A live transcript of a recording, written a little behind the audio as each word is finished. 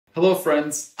Hello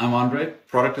friends, I'm Andrej,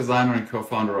 product designer and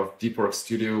co-founder of DeepWork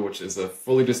Studio, which is a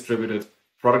fully distributed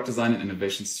product design and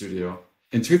innovation studio.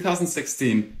 In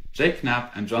 2016, Jake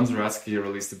Knapp and John Zeratsky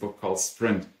released a book called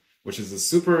Sprint, which is a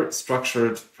super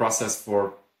structured process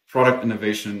for product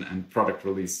innovation and product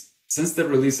release. Since the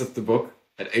release of the book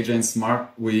at AJ and Smart,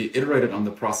 we iterated on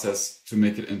the process to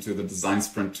make it into the Design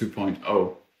Sprint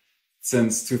 2.0.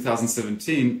 Since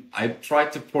 2017, I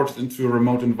tried to port it into a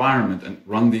remote environment and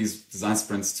run these Design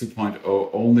Sprints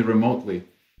 2.0 only remotely.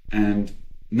 And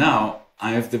now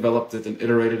I have developed it and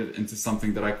iterated it into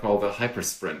something that I call the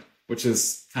Hypersprint, which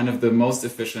is kind of the most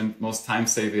efficient, most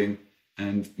time-saving,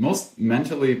 and most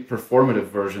mentally performative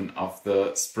version of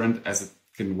the sprint as it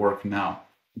can work now.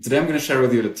 Today I'm going to share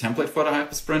with you the template for the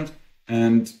Hypersprint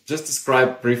and just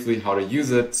describe briefly how to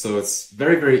use it. So it's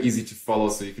very, very easy to follow.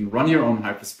 So you can run your own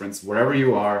hypersprints wherever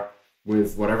you are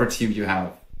with whatever team you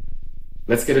have.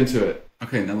 Let's get into it.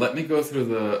 Okay, now let me go through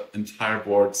the entire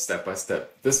board step by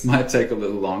step. This might take a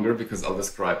little longer because I'll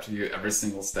describe to you every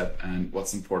single step and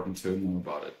what's important to know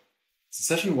about it. So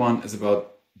session 1 is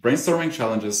about brainstorming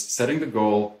challenges, setting the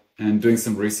goal, and doing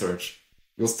some research.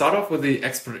 You'll start off with the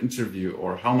expert interview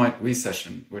or how might we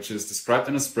session, which is described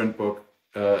in a sprint book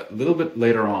a little bit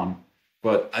later on,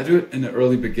 but I do it in the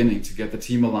early beginning to get the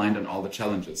team aligned on all the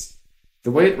challenges.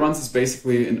 The way it runs is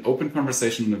basically an open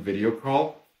conversation on a video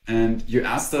call, and you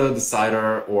ask the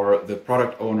decider or the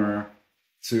product owner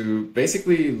to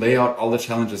basically lay out all the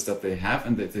challenges that they have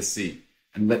and that they see,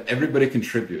 and let everybody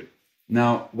contribute.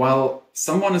 Now, while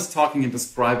someone is talking and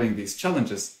describing these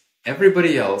challenges,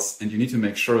 everybody else, and you need to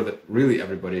make sure that really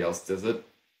everybody else does it,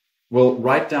 will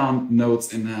write down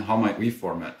notes in a how might we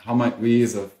format. How might we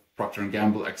is a Procter &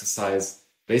 Gamble exercise.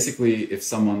 Basically, if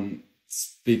someone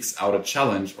speaks out a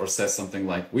challenge or says something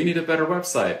like, we need a better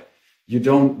website, you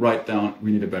don't write down,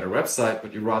 we need a better website,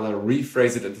 but you rather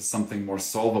rephrase it into something more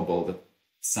solvable that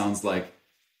sounds like,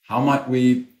 how might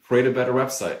we create a better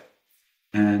website?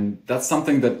 And that's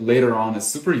something that later on is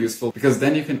super useful because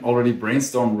then you can already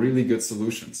brainstorm really good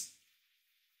solutions.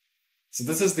 So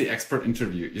this is the expert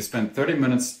interview. You spend 30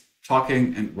 minutes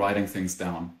talking and writing things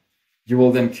down. You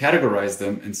will then categorize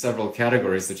them in several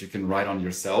categories that you can write on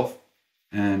yourself.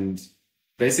 And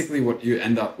basically what you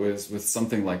end up with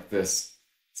something like this.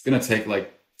 It's going to take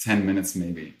like 10 minutes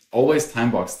maybe. Always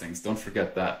time box things. Don't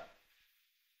forget that.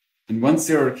 And once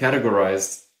you're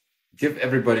categorized, give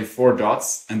everybody 4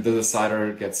 dots and the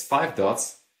decider gets 5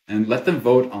 dots and let them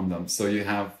vote on them. So you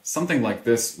have something like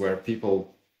this where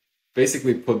people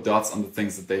basically put dots on the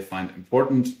things that they find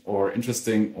important or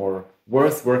interesting or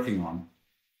worth working on.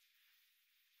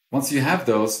 Once you have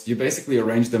those, you basically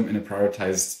arrange them in a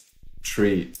prioritized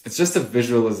tree. It's just a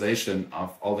visualization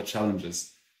of all the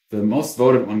challenges. The most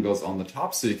voted one goes on the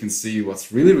top so you can see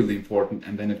what's really, really important,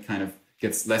 and then it kind of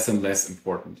gets less and less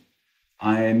important.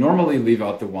 I normally leave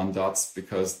out the 1 dots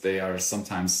because they are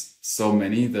sometimes so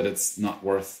many that it's not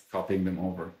worth copying them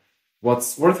over.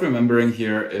 What's worth remembering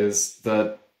here is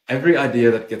that every idea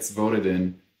that gets voted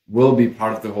in will be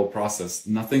part of the whole process.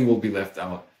 Nothing will be left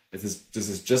out. This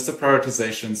is just a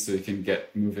prioritization so you can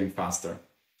get moving faster.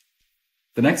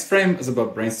 The next frame is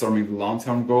about brainstorming the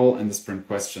long-term goal and the sprint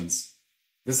questions.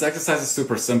 This exercise is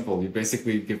super simple. You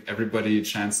basically give everybody a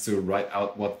chance to write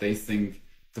out what they think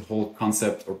the whole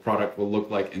concept or product will look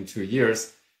like in 2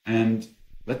 years and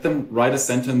let them write a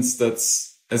sentence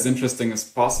that's as interesting as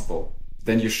possible.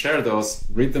 Then you share those,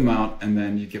 read them out, and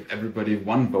then you give everybody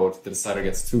 1 vote. The decider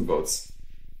gets 2 votes.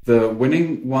 The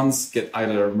winning ones get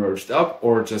either merged up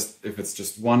or just, if it's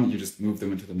just 1, you just move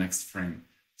them into the next frame.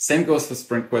 Same goes for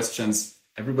sprint questions.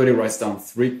 Everybody writes down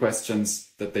 3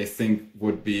 questions that they think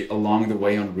would be along the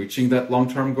way on reaching that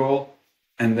long-term goal,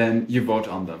 and then you vote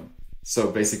on them.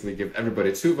 So basically give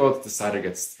everybody 2 votes, the decider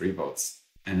gets 3 votes.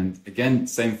 And again,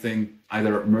 same thing,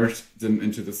 either merge them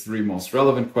into the 3 most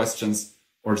relevant questions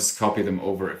or just copy them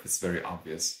over if it's very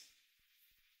obvious.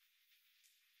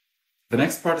 The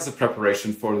next part is a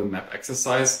preparation for the map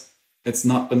exercise. It's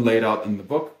not been laid out in the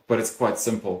book, but it's quite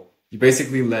simple. You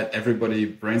basically let everybody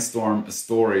brainstorm a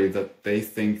story that they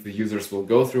think the users will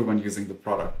go through when using the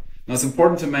product. Now it's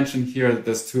important to mention here that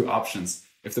there's 2 options.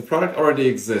 If the product already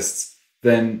exists,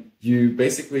 then you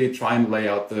basically try and lay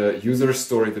out the user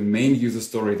story, the main user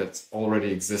story that's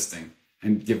already existing,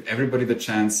 and give everybody the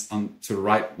chance to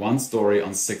write 1 story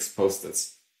on 6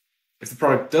 post-its. If the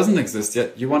product doesn't exist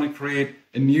yet, you want to create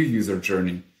a new user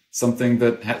journey, something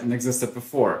that hadn't existed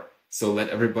before. So let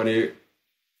everybody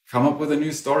come up with a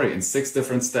new story in 6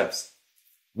 different steps.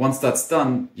 Once that's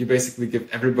done, you basically give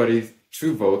everybody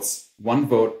 2 votes. 1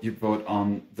 vote, you vote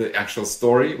on the actual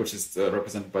story, which is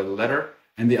represented by the letter,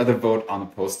 and the other vote on a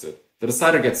post-it. The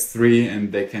decider gets 3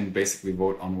 and they can basically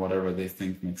vote on whatever they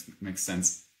think makes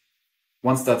sense.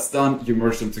 Once that's done, you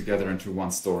merge them together into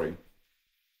one story.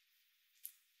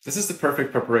 This is the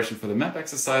perfect preparation for the map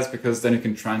exercise because then you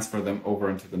can transfer them over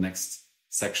into the next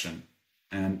section.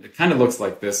 And it kind of looks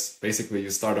like this. Basically, you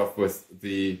start off with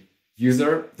the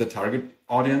user, the target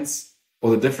audience, or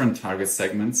the different target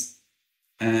segments.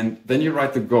 And then you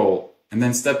write the goal. And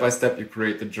then step by step, you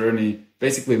create the journey,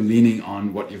 basically leaning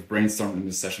on what you've brainstormed in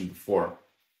the session before.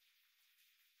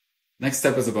 Next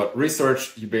step is about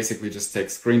research. You basically just take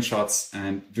screenshots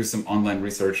and do some online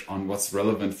research on what's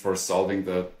relevant for solving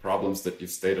the problems that you've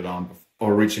stated on,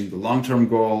 or reaching the long-term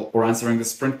goal, or answering the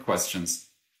sprint questions.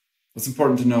 What's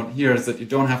important to note here is that you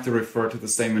don't have to refer to the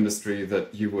same industry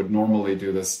that you would normally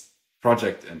do this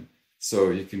project in. So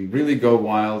you can really go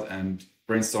wild and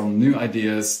brainstorm new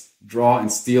ideas, draw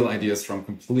and steal ideas from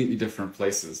completely different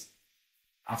places.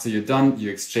 After you're done,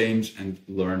 you exchange and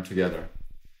learn together.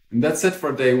 And that's it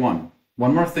for day 1.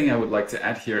 One more thing I would like to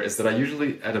add here is that I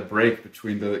usually add a break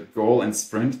between the goal and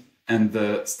sprint and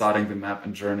the starting the map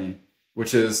and journey,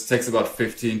 which takes about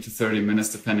 15 to 30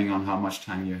 minutes depending on how much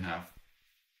time you have.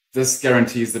 This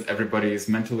guarantees that everybody is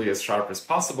mentally as sharp as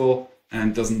possible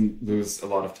and doesn't lose a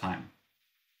lot of time.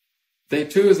 Day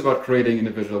 2 is about creating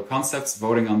individual concepts,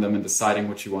 voting on them and deciding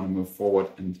what you want to move forward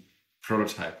and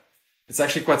prototype. It's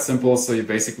actually quite simple, so you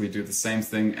basically do the same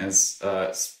thing as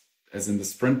in the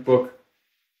sprint book.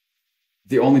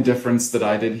 The only difference that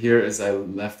I did here is I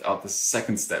left out the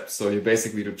second step. So you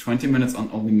basically do 20 minutes on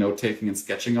only note-taking and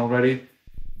sketching already.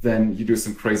 Then you do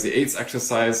some crazy 8s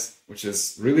exercise, which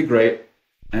is really great.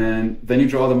 And then you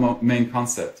draw the main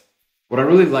concept. What I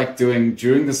really like doing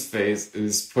during this phase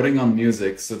is putting on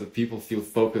music so that people feel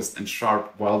focused and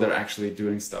sharp while they're actually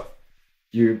doing stuff.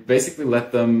 You basically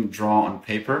let them draw on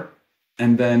paper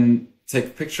and then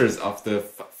take pictures of the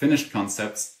finished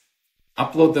concepts,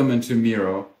 upload them into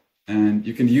Miro, and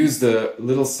you can use the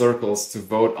little circles to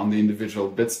vote on the individual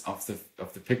bits of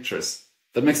the pictures.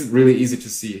 That makes it really easy to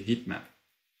see a heat map.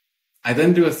 I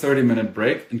then do a 30-minute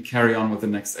break and carry on with the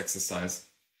next exercise.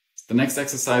 The next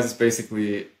exercise is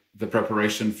basically the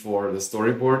preparation for the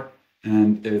storyboard,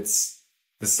 and it's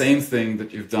the same thing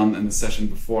that you've done in the session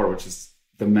before, which is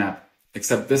the map.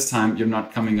 Except this time you're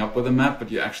not coming up with a map,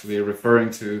 but you're actually referring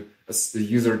to a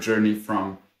user journey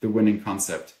from the winning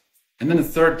concept. And then the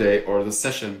third day, or the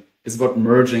session, is about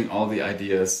merging all the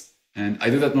ideas. And I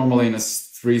do that normally in a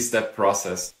 3-step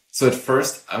process. So at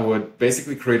first, I would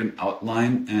basically create an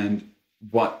outline and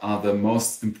what are the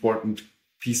most important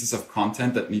pieces of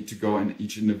content that need to go in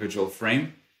each individual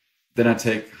frame. Then I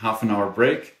take half an hour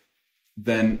break.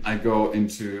 Then I go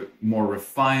into more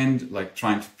refined, like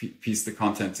trying to piece the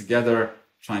content together,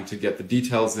 trying to get the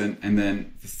details in. And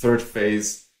then the third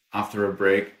phase after a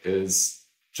break is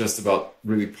just about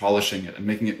really polishing it and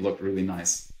making it look really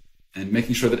nice and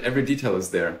making sure that every detail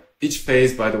is there. Each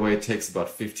phase, by the way, takes about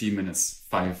 15 minutes,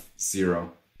 50.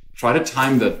 Try to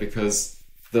time that because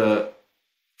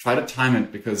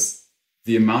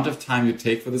the amount of time you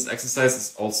take for this exercise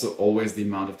is also always the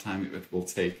amount of time it will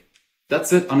take.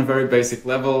 That's it on a very basic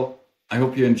level. I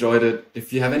hope you enjoyed it.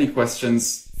 If you have any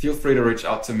questions, feel free to reach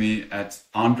out to me at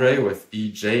Andrej with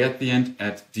EJ at the end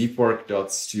at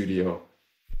deepwork.studio,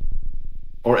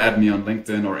 or add me on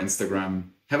LinkedIn or Instagram.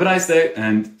 Have a nice day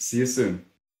and see you soon.